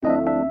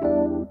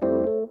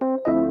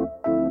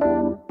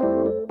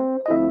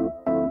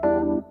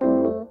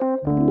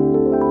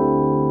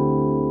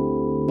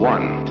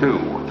two,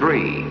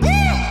 three.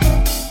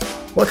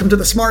 Welcome to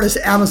the Smartest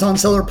Amazon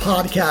Seller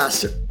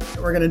Podcast.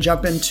 We're going to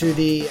jump into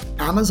the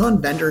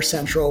Amazon Vendor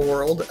Central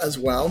world as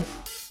well,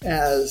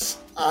 as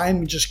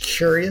I'm just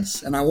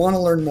curious and I want to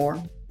learn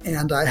more.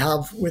 And I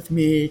have with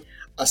me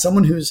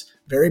someone who's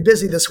very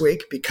busy this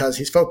week because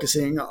he's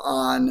focusing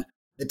on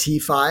the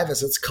T5,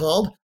 as it's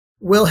called.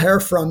 Will Haire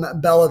from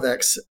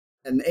Bellavix,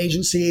 an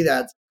agency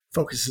that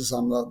focuses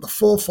on the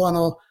full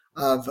funnel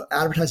of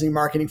advertising and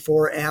marketing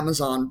for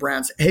Amazon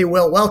brands. Hey,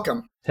 Will,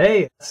 welcome.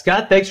 Hey,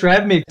 Scott, thanks for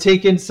having me.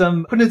 Putting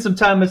some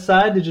time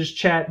aside to just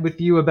chat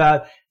with you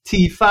about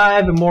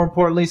T5 and more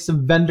importantly,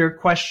 some vendor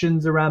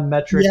questions around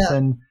metrics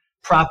and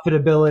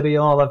profitability and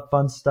all that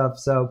fun stuff.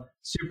 So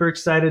super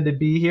excited to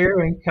be here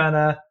and kind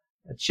of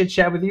chit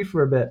chat with you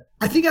for a bit.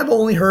 I think I've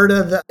only heard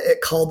of it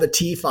called the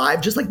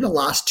T5 just like in the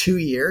last 2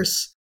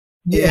 years.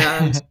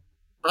 Yeah. And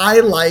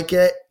I like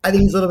it. I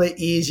think it's a little bit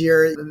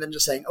easier than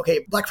just saying,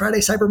 okay, Black Friday,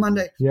 Cyber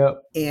Monday.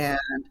 Yep. And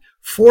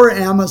for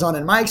Amazon,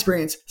 in my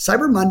experience,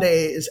 Cyber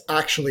Monday is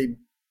actually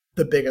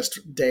the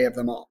biggest day of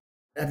them all.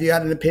 Have you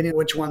had an opinion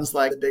which one's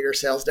like the bigger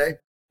sales day?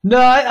 No,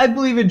 I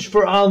believe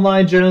for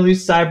online generally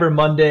Cyber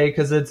Monday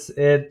because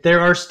there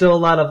are still a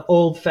lot of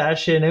old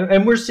fashioned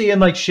and we're seeing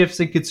like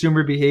shifts in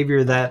consumer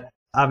behavior that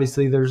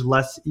obviously there's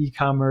less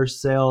e-commerce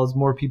sales,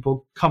 more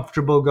people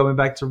comfortable going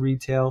back to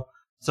retail.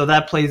 So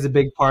that plays a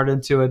big part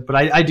into it. But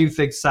I do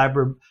think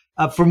from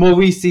what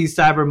we see,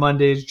 Cyber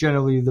Monday is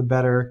generally the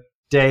better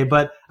day.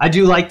 But I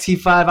do like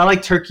T5. I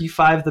like Turkey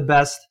 5 the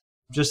best,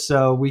 just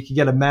so we can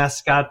get a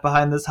mascot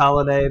behind this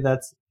holiday.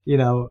 That's,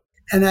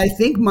 And I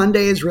think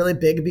Monday is really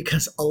big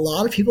because a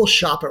lot of people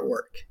shop at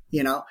work,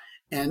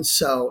 and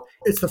so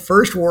it's the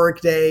first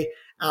work day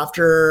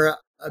after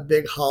a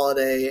big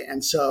holiday.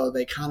 And so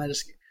they kind of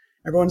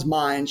everyone's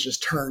minds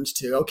just turns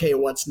to, okay,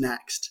 what's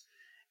next?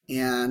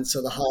 And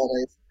so the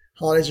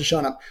holidays are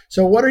showing up.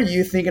 So what are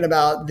you thinking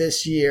about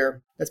this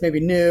year that's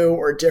maybe new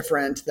or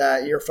different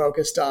that you're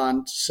focused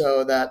on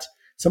so that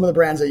some of the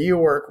brands that you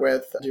work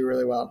with do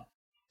really well?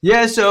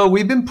 Yeah, so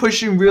we've been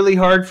pushing really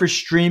hard for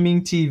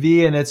streaming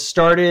TV, and it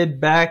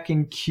started back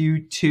in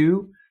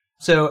Q2.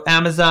 So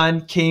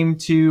Amazon came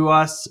to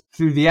us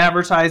through the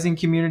advertising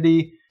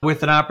community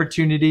with an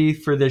opportunity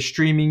for the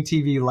streaming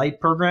TV Lite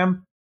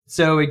program.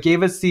 So it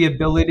gave us the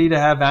ability to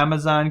have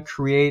Amazon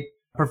create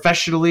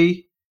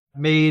professionally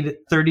made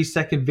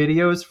 30-second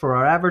videos for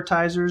our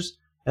advertisers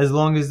as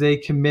long as they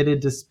committed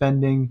to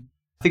spending,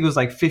 I think it was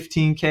like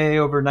 $15K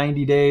over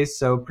 90 days.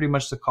 So pretty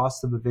much the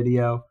cost of a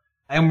video.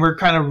 And we're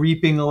kind of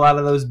reaping a lot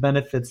of those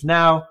benefits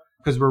now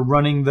because we're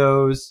running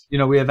those,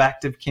 we have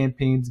active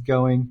campaigns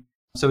going.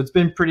 So it's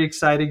been pretty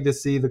exciting to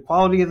see the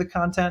quality of the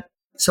content.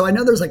 So I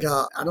know there's I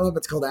don't know if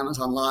it's called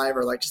Amazon Live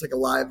or just like a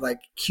live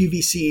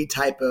QVC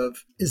type of,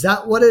 is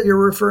that what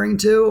you're referring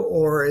to?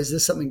 Or is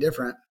this something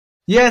different?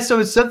 Yeah, so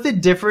it's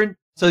something different.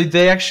 So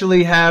they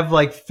actually have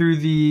through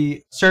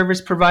the service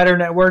provider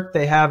network,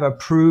 they have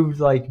approved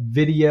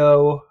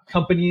video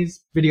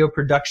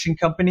production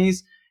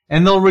companies,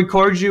 and they'll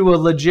record you a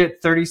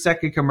legit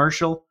 30-second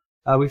commercial.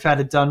 We've had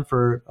it done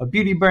for a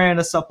beauty brand,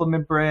 a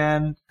supplement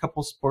brand, a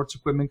couple sports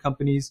equipment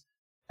companies.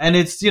 And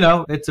it's,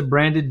 it's a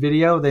branded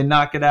video. They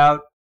knock it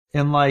out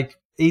in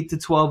 8 to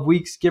 12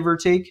 weeks, give or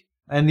take.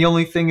 And the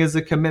only thing is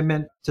a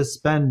commitment to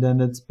spend.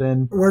 And it's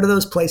been... Where do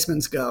those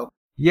placements go?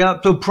 Yeah,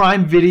 so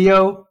Prime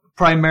Video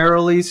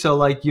primarily.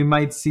 So you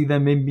might see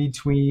them in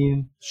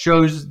between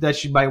shows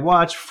that you might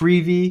watch.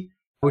 Freevee,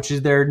 which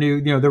is their new,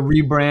 the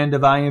rebrand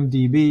of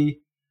IMDb.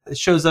 It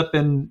shows up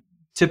in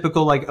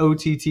typical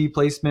OTT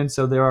placements.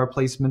 So there are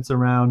placements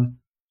around,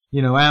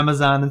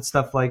 Amazon and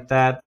stuff like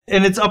that.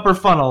 And it's upper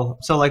funnel.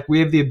 So we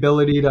have the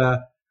ability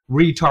to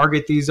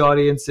retarget these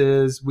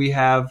audiences. We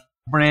have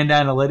brand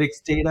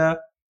analytics data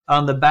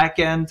on the back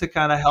end to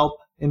kind of help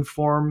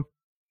inform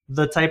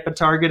the type of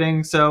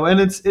targeting. So, and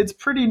it's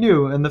pretty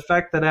new. And the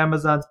fact that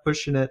Amazon's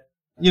pushing it,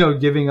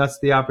 giving us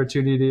the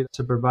opportunity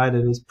to provide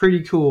it is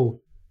pretty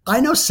cool. I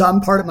know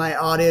some part of my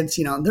audience,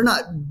 they're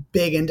not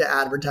big into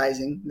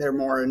advertising. They're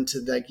more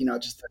into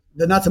just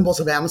the nuts and bolts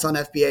of Amazon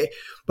FBA.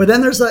 But then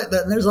there's a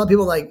lot of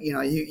people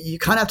you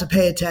kind of have to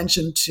pay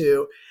attention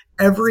to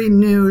every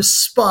new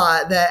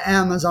spot that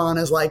Amazon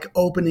is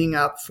opening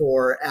up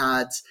for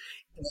ads.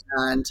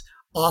 And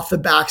off the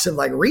backs of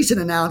recent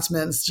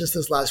announcements just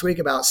this last week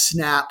about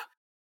Snap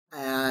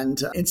and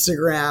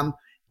Instagram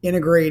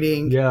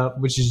integrating. Yeah,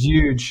 which is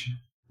huge.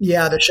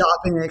 Yeah, the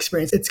shopping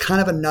experience. It's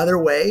kind of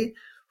another way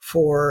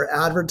for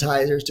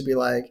advertisers to be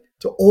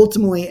to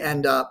ultimately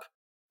end up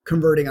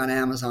converting on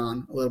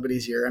Amazon a little bit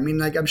easier. I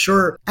mean, I'm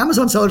sure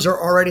Amazon sellers are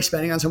already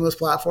spending on some of those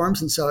platforms.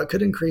 And so it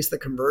could increase the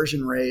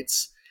conversion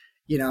rates,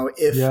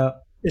 if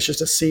it's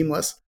just a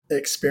seamless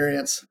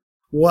experience.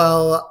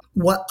 Well,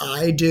 what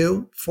I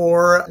do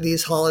for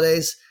these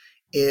holidays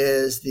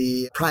is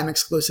the Prime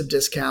exclusive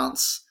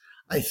discounts.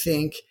 I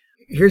think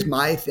here's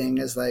my thing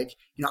is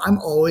I'm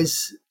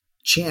always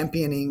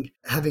championing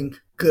having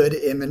good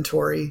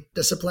inventory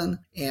discipline.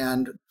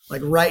 And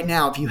right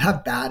now, if you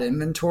have bad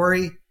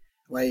inventory,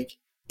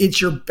 it's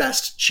your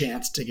best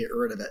chance to get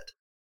rid of it.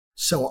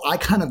 So I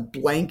kind of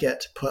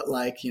blanket put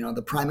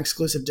the Prime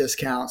exclusive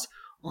discounts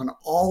on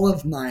all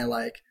of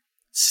my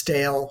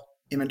stale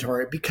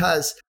inventory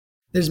because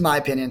there's my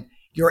opinion.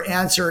 Your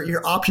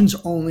options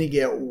only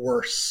get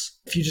worse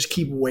if you just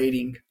keep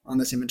waiting on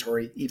this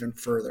inventory even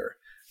further.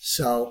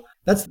 So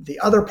that's the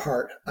other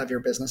part of your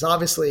business.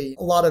 Obviously,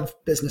 a lot of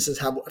businesses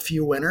have a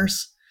few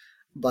winners,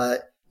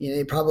 but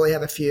you probably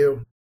have a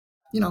few,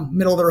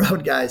 middle of the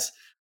road guys.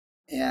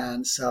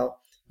 And so,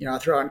 I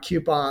throw on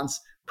coupons,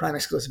 Prime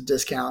exclusive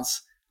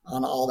discounts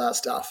on all that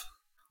stuff.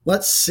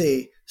 Let's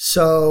see.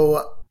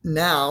 So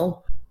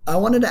now I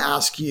wanted to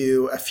ask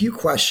you a few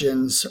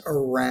questions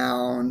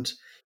around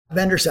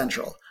Vendor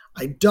Central.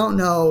 I don't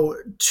know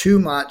too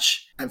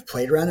much. I've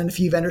played around in a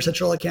few Vendor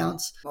Central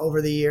accounts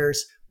over the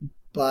years,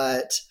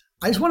 but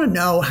I just want to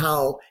know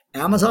how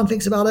Amazon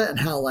thinks about it and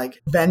how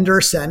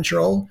Vendor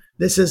Central,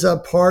 this is a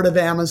part of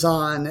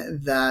Amazon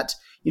that,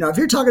 if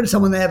you're talking to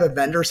someone, they have a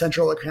Vendor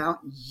Central account,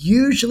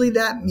 usually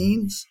that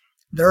means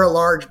they're a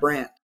large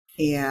brand.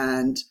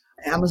 And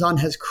Amazon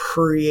has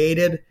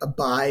created a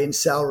buy and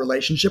sell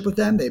relationship with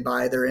them. They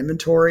buy their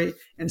inventory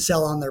and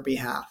sell on their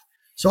behalf.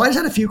 So I just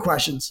had a few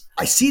questions.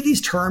 I see these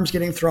terms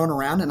getting thrown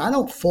around and I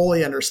don't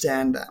fully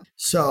understand them.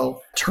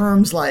 So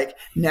terms like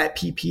net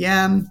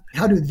PPM,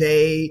 how do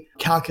they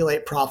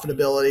calculate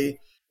profitability?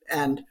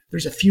 And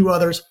there's a few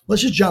others.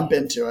 Let's just jump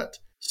into it.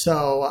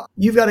 So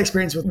you've got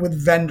experience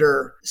with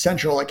Vendor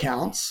Central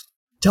accounts.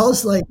 Tell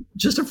us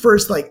just at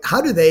first, how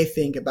do they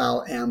think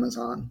about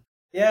Amazon?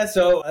 Yeah,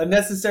 so a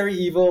necessary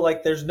evil,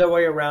 there's no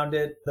way around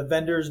it. The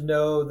vendors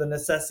know the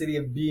necessity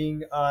of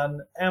being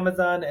on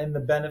Amazon and the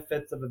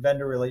benefits of a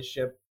vendor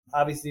relationship.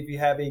 Obviously, if you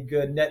have a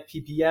good net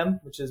PPM,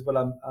 which is what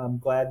I'm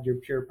glad, your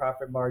pure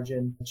profit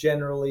margin,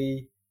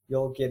 generally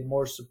you'll get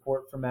more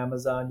support from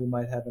Amazon. You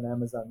might have an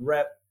Amazon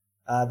rep.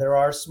 There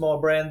are small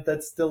brands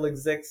that still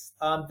exist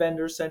on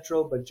Vendor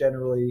Central, but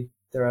generally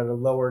they're at a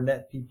lower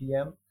net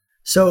PPM.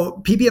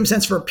 So PPM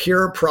stands for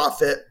pure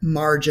profit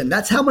margin.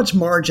 That's how much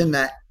margin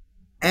that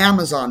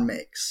Amazon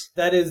makes.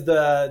 That is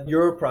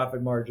your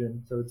profit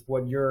margin. So it's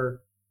what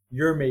you're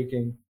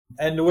making.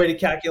 And the way to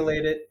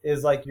calculate it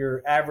is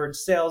your average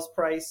sales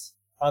price.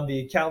 On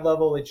the account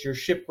level, it's your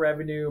ship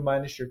revenue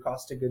minus your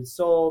cost of goods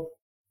sold,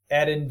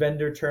 add in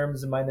vendor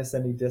terms and minus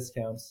any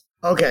discounts.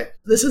 Okay,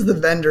 this is the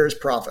vendor's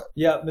profit.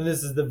 Yep, and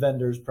this is the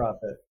vendor's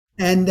profit.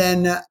 And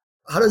then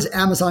how does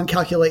Amazon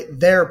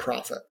calculate their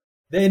profit?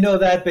 They know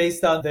that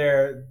based on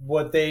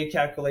what they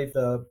calculate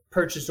the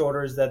purchase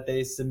orders that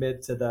they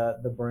submit to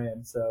the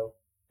brand. So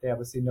they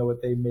obviously know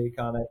what they make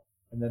on it,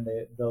 and then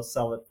they'll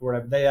sell it for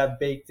whatever. They have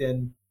baked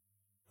in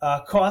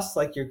costs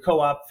like your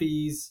co-op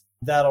fees.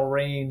 That'll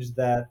range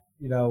that,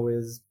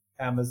 is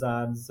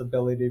Amazon's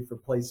ability for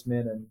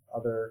placement and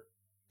other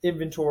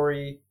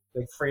inventory,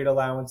 like freight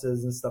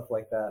allowances and stuff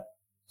like that.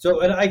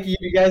 So, and I can give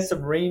you guys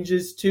some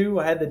ranges too.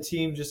 I had the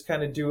team just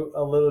kind of do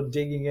a little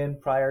digging in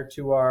prior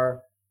to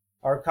our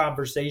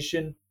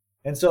conversation.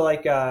 And so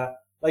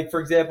for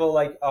example,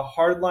 a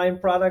hardline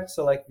product.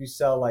 So if you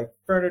sell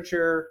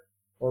furniture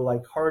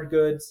or hard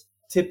goods,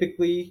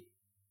 typically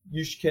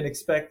you can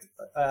expect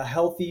a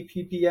healthy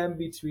PPM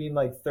between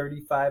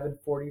 35 and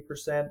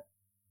 40%.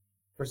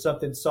 For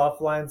something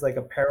soft lines like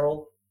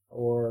apparel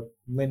or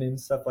linen,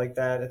 stuff like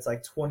that, it's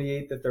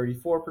 28 to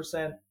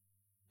 34%.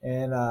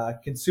 And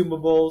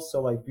consumables,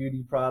 so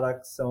beauty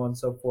products, so on and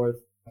so forth,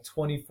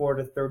 24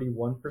 to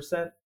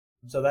 31%.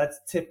 So that's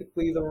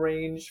typically the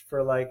range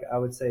for I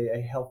would say a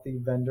healthy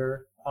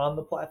vendor on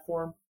the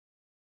platform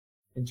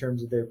in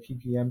terms of their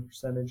PPM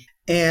percentage.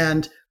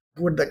 And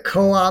would the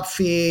co-op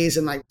fees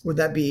and would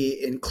that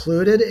be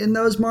included in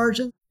those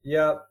margins?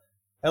 Yep.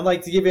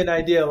 And to give you an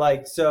idea,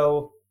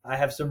 so I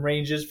have some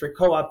ranges for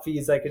co-op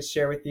fees I could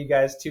share with you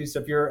guys too.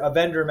 So if you're a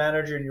vendor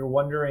manager and you're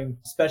wondering,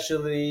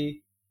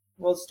 especially,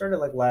 well, it started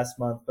last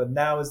month, but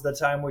now is the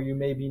time where you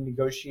may be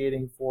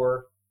negotiating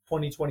for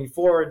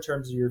 2024 in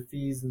terms of your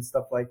fees and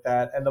stuff like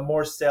that. And the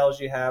more sales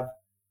you have,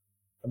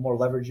 the more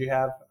leverage you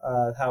have,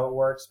 how it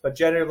works. But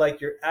generally,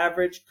 your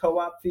average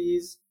co-op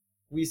fees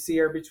we see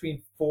are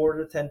between 4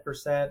 to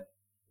 10%.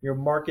 Your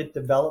market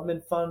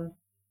development fund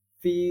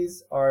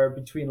fees are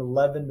between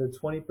 11 to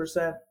 20%.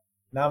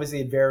 And obviously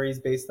it varies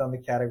based on the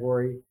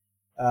category.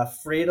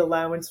 Freight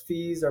allowance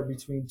fees are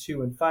between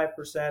 2 and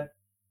 5%.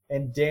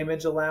 And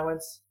damage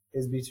allowance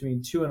is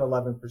between 2 and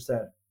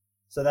 11%.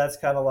 So that's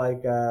kind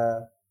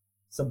of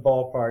some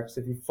ballparks.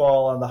 If you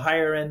fall on the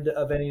higher end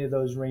of any of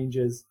those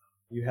ranges,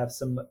 you have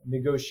some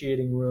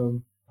negotiating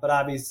room. But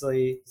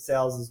obviously,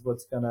 sales is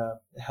what's going to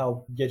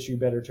help get you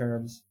better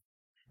terms.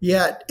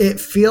 Yeah, it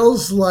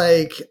feels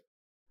like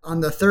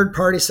on the third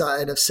party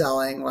side of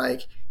selling,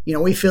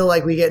 we feel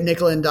like we get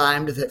nickel and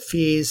dimed with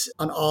fees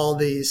on all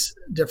these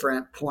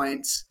different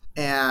points.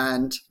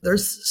 And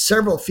there's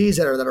several fees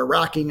that are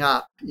racking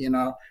up,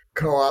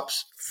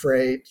 co-ops,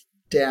 freight,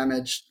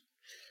 damage.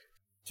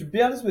 To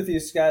be honest with you,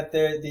 Scott,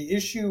 the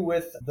issue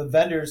with the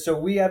vendors, so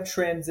we have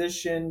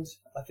transitioned,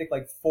 I think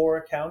 4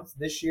 accounts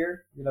this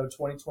year,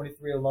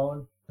 2023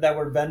 alone, that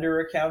were vendor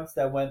accounts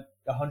that went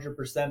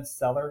 100%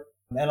 seller.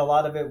 And a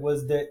lot of it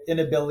was the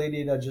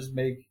inability to just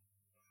make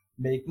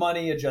make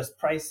money, adjust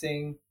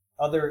pricing,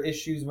 other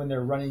issues when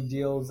they're running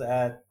deals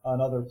on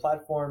other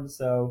platforms.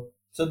 So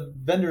the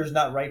vendor is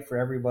not right for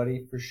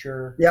everybody for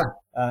sure. Yeah.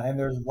 And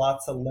there's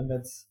lots of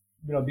limits.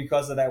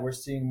 Because of that, we're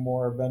seeing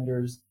more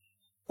vendors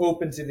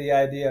open to the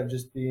idea of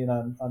just being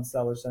on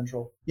Seller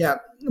Central. Yeah.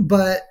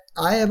 But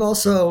I have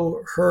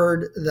also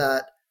heard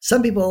that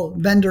some people,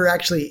 vendor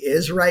actually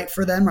is right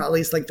for them, or at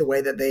least like the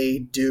way that they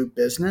do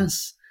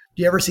business.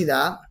 Do you ever see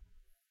that?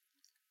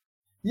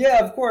 Yeah,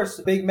 of course.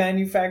 Big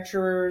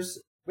manufacturers.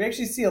 We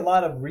actually see a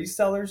lot of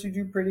resellers who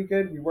do pretty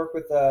good. We work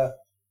with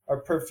our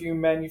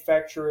perfume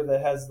manufacturer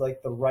that has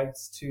like the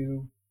rights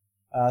to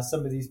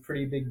some of these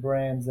pretty big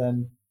brands,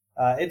 and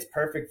it's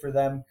perfect for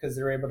them because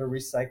they're able to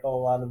recycle a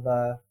lot of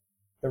the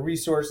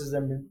resources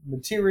and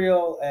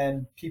material,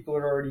 and people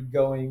are already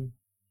going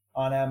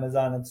on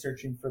Amazon and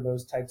searching for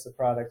those types of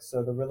products.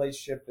 So the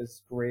relationship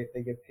is great.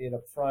 They get paid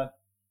up front.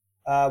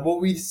 What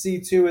we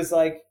see too is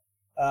like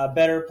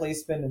better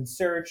placement in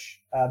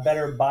search,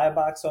 better buy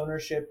box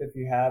ownership if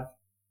you have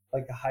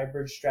like a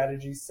hybrid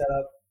strategy set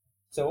up.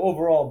 So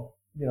overall,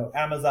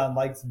 Amazon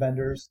likes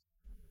vendors.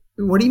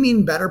 What do you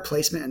mean better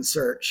placement in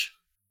search?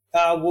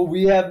 What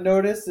we have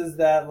noticed is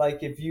that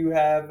like if you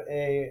have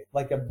a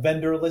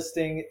vendor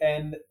listing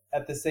and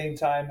at the same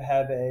time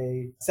have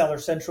a Seller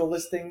Central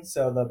listing,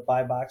 so the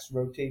buy box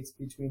rotates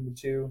between the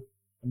two,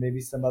 and maybe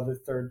some other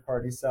third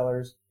party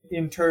sellers.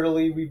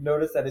 Internally, we've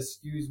noticed that it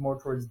skews more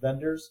towards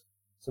vendors.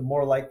 So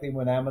more likely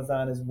when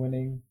Amazon is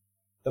winning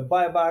the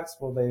buy box,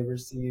 will they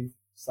receive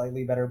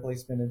slightly better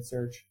placement in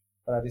search?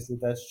 But obviously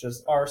that's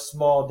just our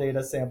small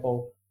data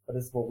sample, but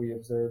it's what we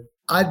observed.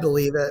 I'd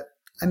believe it.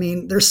 I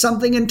mean, there's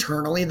something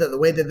internally that the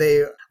way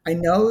that I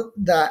know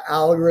that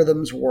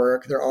algorithms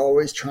work, they're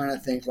always trying to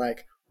think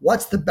like,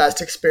 what's the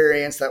best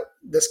experience that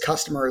this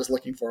customer is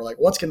looking for? Like,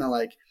 what's going to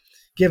like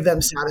give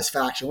them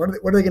satisfaction? What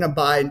are they going to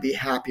buy and be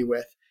happy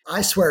with?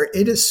 I swear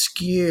it is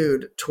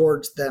skewed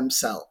towards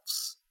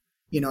themselves.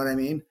 You know what I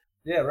mean?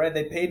 Yeah, right.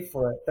 They paid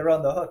for it. They're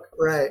on the hook.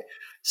 Right.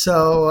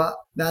 So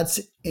that's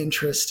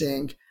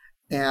interesting.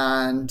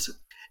 And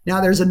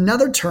now there's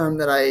another term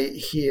that I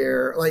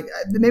hear, like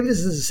maybe this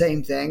is the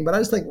same thing, but I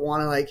just like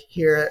want to like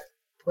hear it,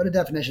 put a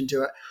definition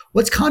to it.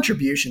 What's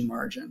contribution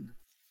margin?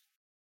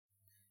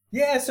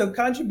 Yeah, so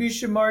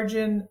contribution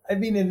margin, I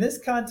mean, in this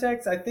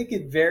context, I think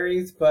it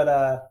varies, but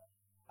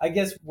I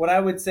guess what I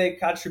would say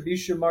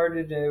contribution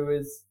margin,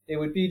 it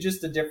would be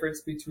just a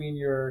difference between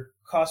your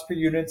cost per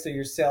unit, so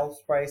your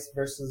sales price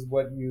versus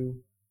what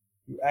you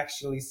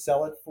actually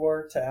sell it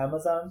for to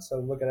Amazon. So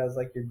look at it as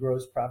like your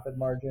gross profit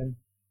margin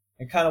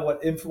and kind of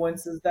what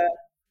influences that.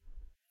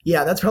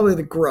 Yeah, that's probably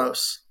the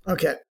gross.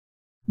 Okay.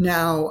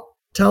 Now,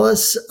 tell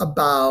us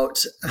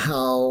about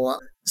how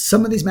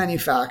some of these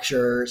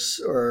manufacturers,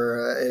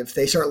 or if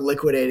they start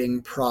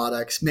liquidating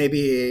products,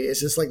 maybe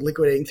is this like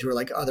liquidating through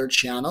like other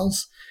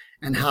channels,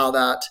 and how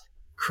that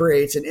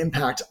creates an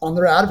impact on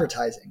their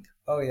advertising.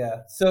 Oh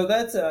yeah, so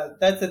that's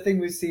a thing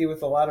we see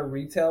with a lot of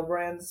retail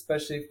brands,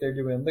 especially if they're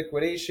doing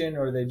liquidation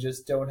or they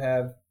just don't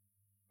have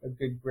a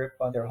good grip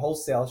on their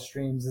wholesale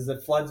streams, is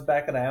it floods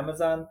back on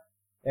Amazon.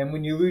 And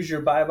when you lose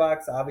your buy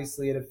box,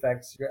 obviously it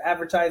affects your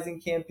advertising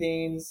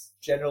campaigns.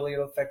 Generally,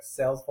 it affects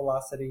sales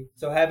velocity.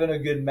 So having a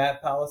good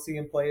MAP policy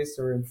in place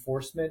or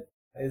enforcement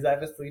is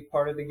obviously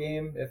part of the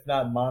game. If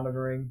not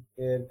monitoring,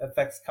 it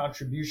affects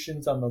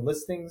contributions on the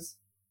listings.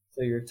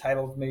 So your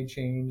titles may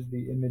change,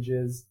 the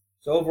images.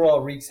 So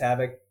overall, it wreaks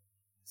havoc.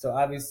 So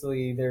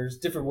obviously, there's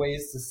different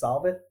ways to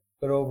solve it.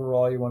 But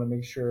overall, you want to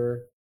make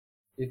sure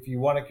if you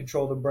want to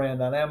control the brand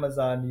on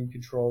Amazon, you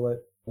control it.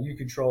 You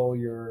control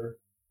your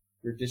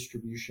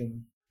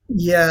distribution.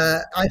 Yeah,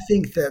 I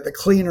think that the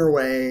cleaner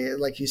way,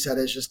 like you said,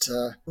 is just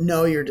to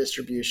know your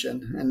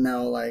distribution and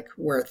know like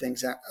where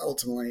things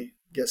ultimately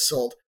get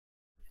sold.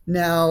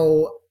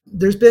 Now,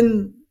 there's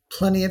been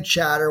plenty of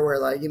chatter where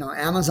like,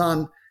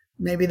 Amazon,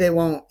 maybe they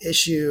won't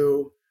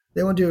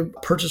do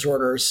purchase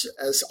orders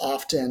as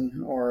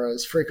often or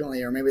as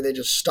frequently, or maybe they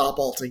just stop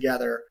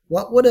altogether.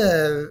 What would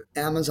a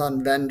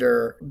Amazon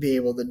vendor be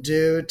able to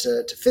do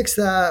to fix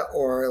that,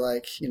 or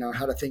like,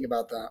 how to think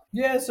about that?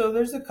 Yeah, so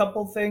there's a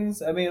couple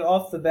things. I mean,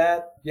 off the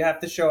bat, you have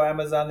to show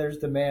Amazon there's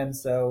demand.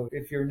 So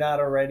if you're not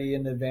already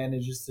in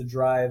advantage is to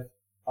drive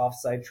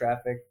offsite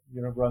traffic,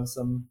 run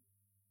some,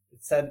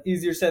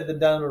 easier said than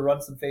done, but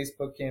run some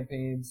Facebook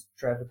campaigns,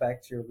 drive it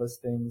back to your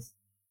listings,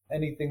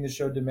 anything to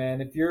show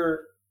demand. If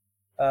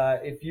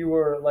you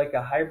were like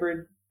a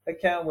hybrid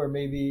account where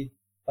maybe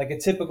like a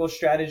typical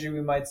strategy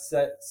we might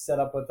set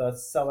up with a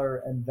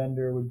seller and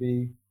vendor would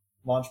be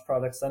launch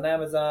products on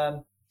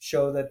Amazon,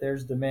 show that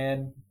there's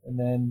demand, and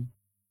then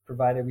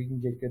provided we can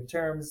get good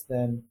terms,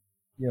 then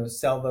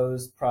sell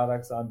those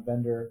products on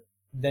vendor.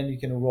 Then you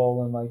can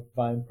roll in like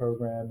Vine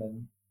program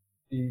and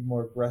be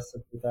more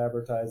aggressive with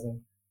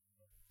advertising.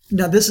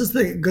 Now, this is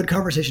the good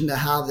conversation to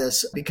have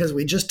this, because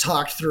we just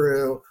talked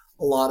through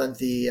a lot of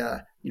the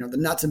the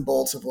nuts and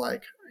bolts of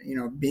like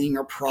being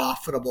a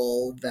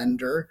profitable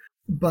vendor.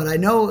 But I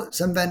know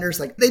some vendors,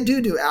 like they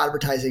do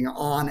advertising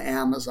on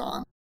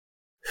Amazon.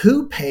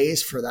 Who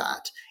pays for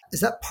that? is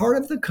that part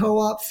of the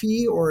co-op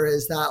fee, or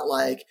is that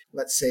like,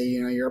 let's say,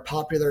 you're a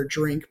popular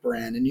drink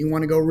brand and you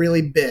want to go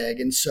really big,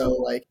 and so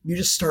like you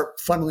just start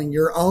funneling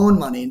your own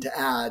money into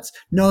ads,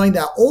 knowing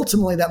that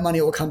ultimately that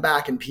money will come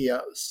back in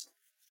POs?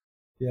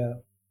 Yeah.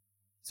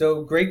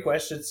 So great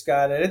question,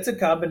 Scott. And it's a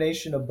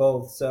combination of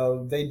both.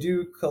 So they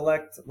do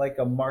collect like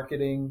a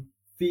marketing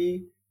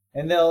fee,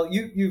 and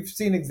you've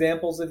seen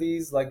examples of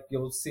these. Like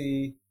you'll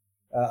see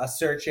a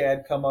search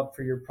ad come up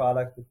for your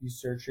product if you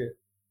search it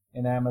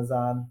in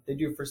Amazon. They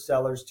do for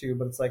sellers too,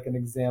 but it's like an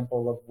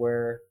example of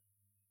where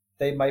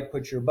they might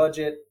put your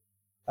budget,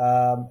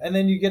 and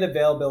then you get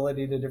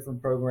availability to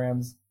different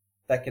programs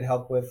that can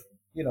help with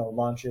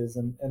launches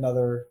and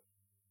other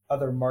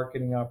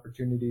marketing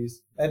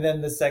opportunities. And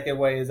then the second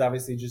way is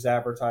obviously just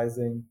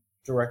advertising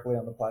directly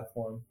on the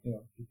platform,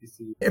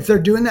 PPC. If they're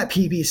doing that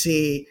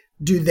PPC,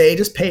 do they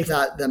just pay for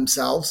that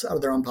themselves out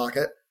of their own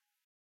pocket?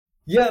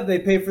 Yeah, they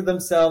pay for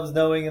themselves,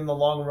 knowing in the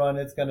long run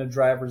it's going to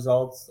drive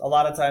results. A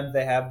lot of times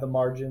they have the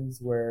margins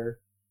where,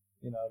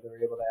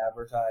 they're able to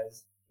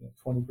advertise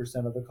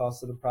 20% of the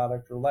cost of the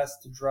product or less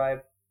to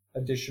drive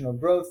additional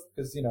growth,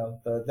 because,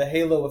 the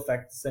halo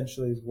effect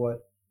essentially is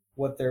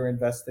what they're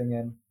investing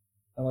in.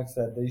 And like I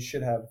said, they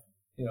should have,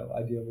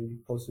 ideally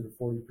closer to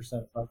 40%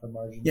 profit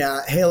margin.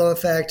 Yeah, halo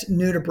effect,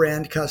 new to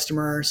brand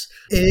customers.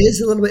 It is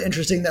a little bit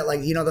interesting that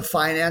the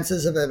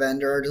finances of a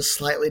vendor are just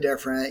slightly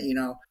different.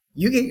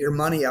 You get your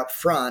money up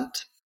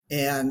front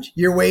and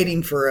you're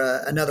waiting for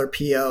another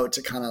PO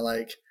to kind of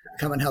like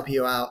come and help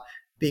you out,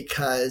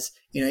 because,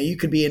 you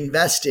could be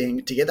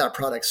investing to get that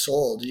product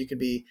sold. You could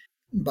be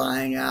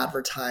buying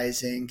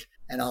advertising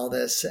and all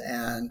this,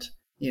 and,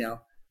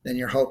 then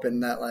you're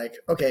hoping that like,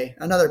 okay,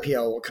 another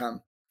PO will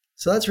come.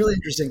 So that's really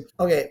interesting.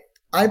 Okay.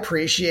 I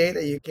appreciate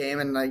that you came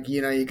and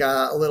you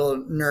got a little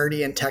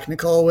nerdy and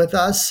technical with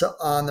us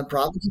on the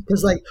product,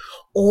 because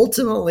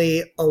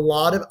ultimately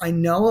I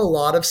know a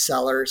lot of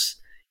sellers,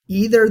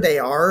 either they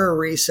are a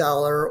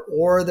reseller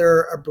or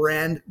they're a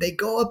brand, they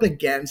go up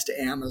against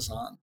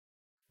Amazon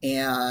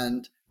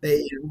and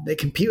they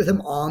compete with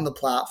them on the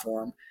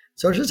platform.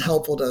 So it's just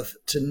helpful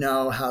to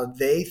know how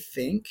they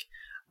think.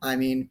 I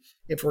mean,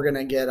 if we're going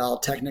to get all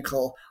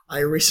technical, I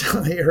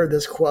recently heard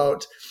this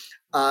quote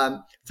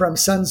from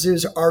Sun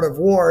Tzu's Art of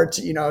War.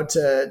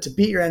 To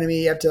beat your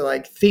enemy, you have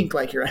to think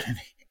like your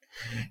enemy,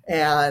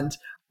 and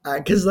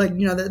because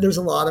there's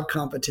a lot of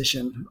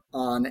competition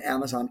on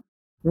Amazon.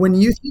 When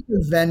you think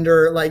of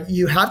vendor,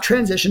 you have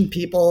transitioned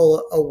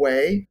people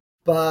away,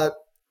 but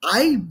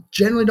I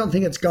generally don't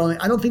think it's going.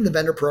 I don't think the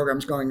vendor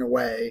program's going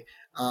away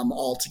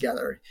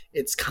altogether.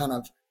 It's kind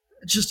of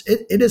just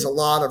it is a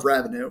lot of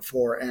revenue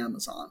for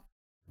Amazon,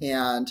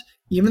 and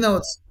even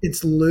though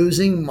it's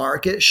losing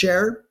market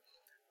share,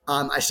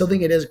 I still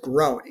think it is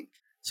growing.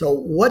 So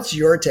what's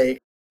your take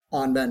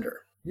on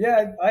vendor?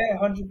 Yeah, I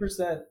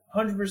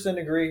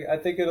 100% agree. I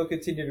think it'll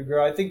continue to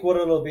grow. I think what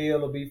it'll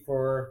be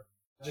for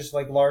just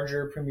like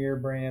larger premier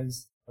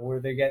brands where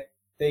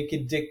they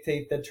can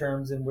dictate the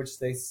terms in which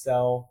they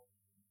sell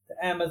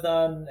to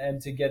Amazon and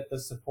to get the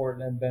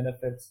support and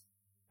benefits.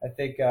 I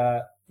think,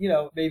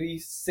 maybe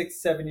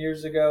 6, 7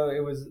 years ago,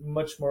 it was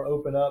much more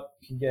open up.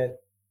 You can get,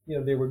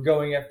 they were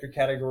going after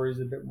categories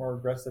a bit more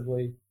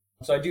aggressively.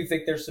 So I do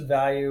think there's some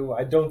value.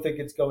 I don't think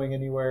it's going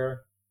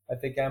anywhere. I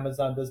think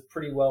Amazon does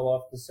pretty well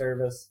off the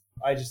service.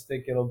 I just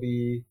think it'll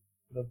be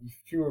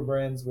fewer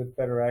brands with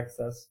better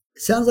access.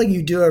 It sounds like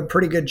you do a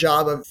pretty good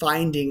job of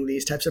finding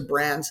these types of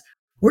brands.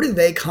 Where do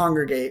they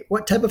congregate?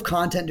 What type of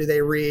content do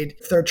they read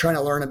if they're trying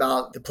to learn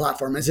about the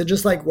platform? Is it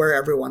just like where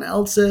everyone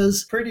else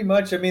is? Pretty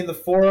much. I mean, the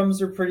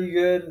forums are pretty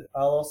good.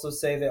 I'll also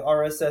say the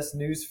RSS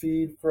news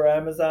feed for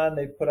Amazon,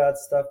 they put out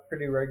stuff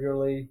pretty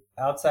regularly.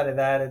 Outside of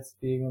that, it's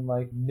being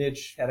in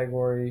niche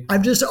category.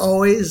 I've just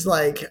always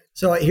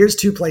so here's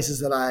two places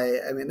that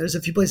there's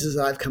a few places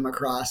that I've come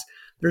across.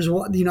 There's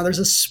one, there's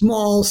a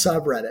small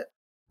subreddit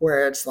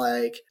where it's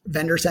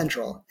Vendor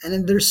Central, and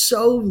then there's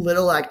so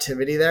little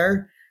activity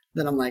there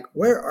that I'm like,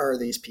 where are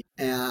these people?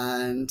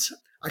 And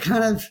I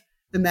kind of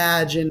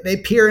imagine they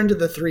peer into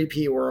the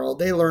 3P world.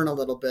 They learn a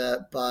little bit,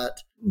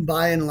 but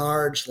by and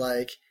large,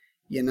 I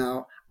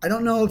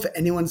don't know if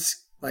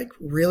anyone's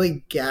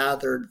really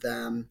gathered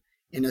them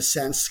in a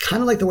sense,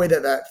 kind of like the way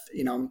that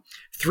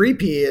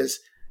 3P is,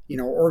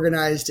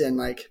 organized in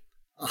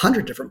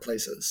 100 different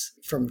places,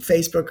 from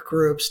Facebook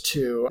groups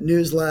to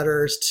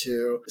newsletters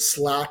to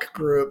Slack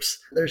groups.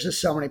 There's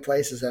just so many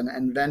places,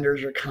 and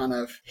vendors are kind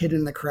of hidden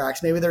in the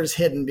cracks. Maybe they're just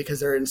hidden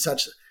because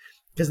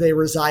they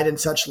reside in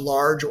such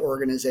large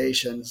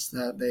organizations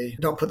that they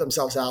don't put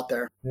themselves out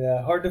there.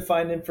 Yeah, hard to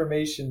find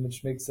information,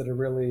 which makes it a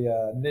really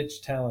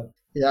niche talent.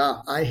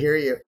 Yeah, I hear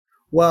you.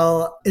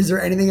 Well, is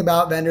there anything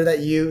about vendor that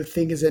you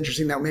think is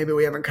interesting that maybe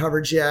we haven't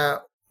covered yet?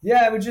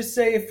 Yeah, I would just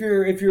say if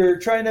you're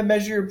trying to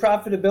measure your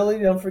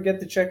profitability, don't forget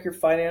to check your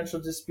financial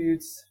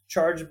disputes,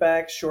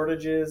 chargebacks,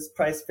 shortages,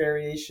 price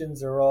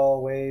variations are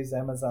all ways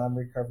Amazon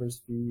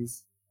recovers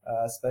fees,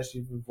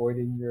 especially if you're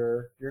avoiding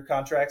your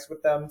contracts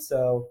with them.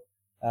 So,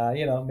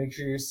 make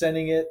sure you're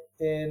sending it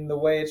in the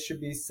way it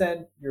should be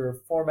sent.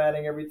 You're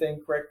formatting everything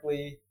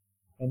correctly,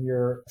 and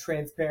you're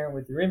transparent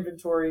with your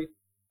inventory,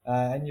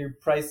 and you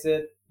price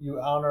it, you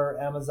honor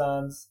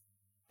Amazon's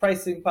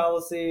pricing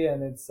policy,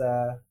 and it's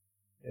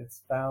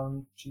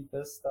found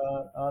cheapest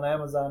on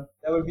Amazon.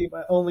 That would be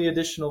my only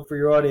additional for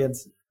your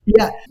audience.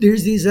 Yeah,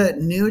 there's these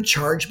new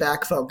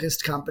chargeback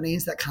focused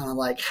companies that kind of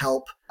like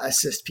help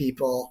assist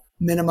people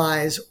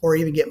minimize or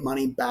even get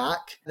money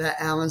back that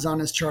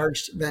Amazon has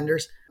charged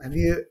vendors. Have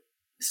you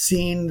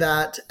seen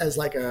that as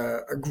like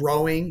a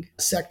growing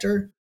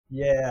sector?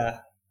 Yeah.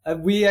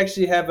 We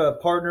actually have a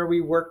partner we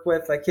work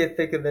with. I can't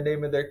think of the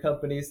name of their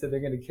company, so they're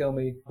going to kill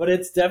me. But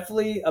it's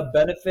definitely a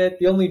benefit.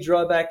 The only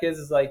drawback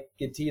is like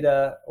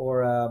Getita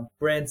or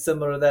brands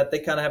similar to that. They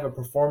kind of have a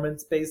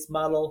performance-based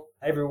model.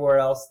 Everywhere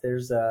else,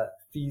 there's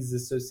fees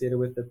associated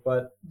with it,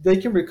 but they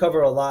can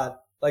recover a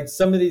lot. Like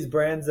some of these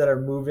brands that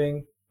are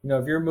moving,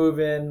 if you're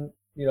moving,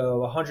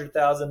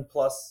 100,000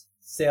 plus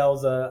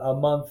sales a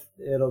month,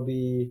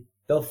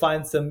 they'll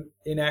find some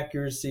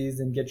inaccuracies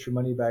and get your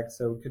money back.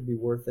 So it could be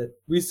worth it.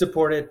 We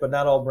support it, but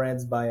not all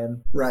brands buy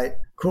in. Right.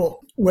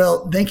 Cool.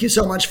 Well, thank you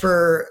so much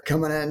for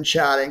coming in and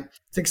chatting.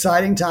 It's an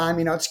exciting time.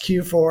 It's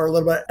Q4, a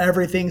little bit,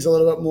 everything's a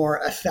little bit more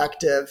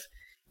effective,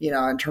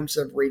 in terms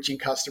of reaching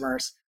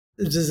customers.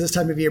 Does this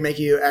time of year make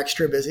you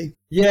extra busy?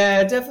 Yeah,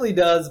 it definitely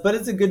does, but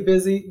it's a good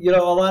busy. A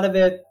lot of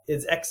it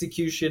is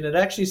execution. It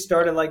actually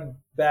started like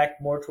back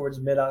more towards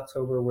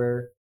mid-October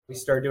where we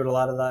started doing a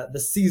lot of the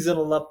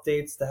seasonal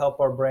updates to help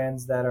our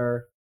brands that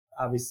are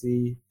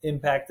obviously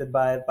impacted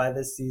by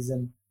this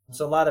season.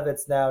 So a lot of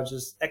it's now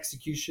just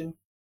execution,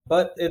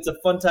 but it's a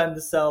fun time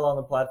to sell on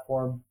the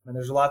platform, and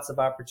there's lots of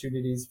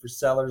opportunities for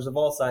sellers of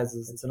all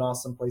sizes. It's an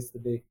awesome place to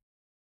be.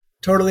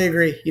 Totally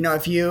agree.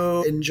 If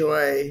you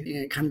enjoy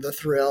kind of the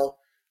thrill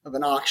of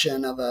an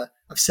auction, of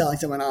selling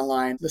something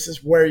online, this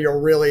is where you'll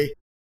really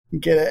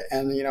get it.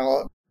 And,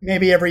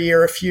 maybe every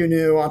year a few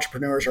new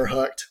entrepreneurs are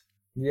hooked.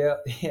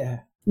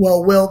 Yeah.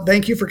 Well, Will,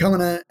 thank you for coming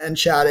in and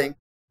chatting.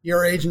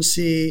 Your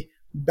agency,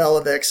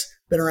 Bellavix,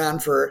 been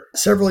around for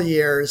several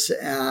years,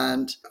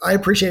 and I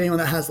appreciate anyone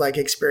that has like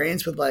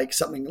experience with like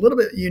something a little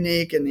bit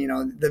unique and,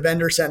 the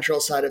vendor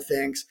central side of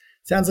things.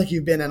 Sounds like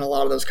you've been in a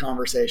lot of those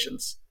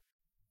conversations.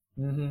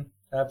 Mm-hmm.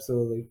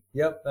 Absolutely.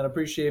 Yep. And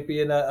appreciate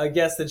being a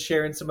guest and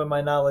sharing some of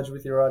my knowledge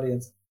with your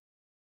audience.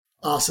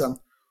 Awesome.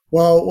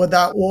 Well, with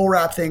that, we'll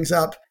wrap things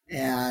up.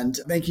 And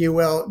thank you,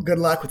 Will. Good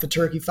luck with the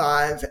Turkey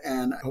 5.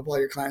 And I hope all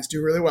your clients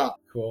do really well.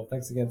 Cool.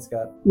 Thanks again,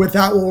 Scott. With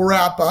that, we'll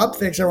wrap up.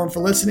 Thanks, everyone,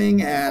 for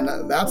listening.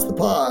 And that's the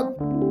pod.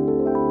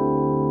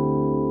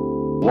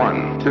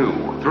 1,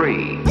 2,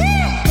 3.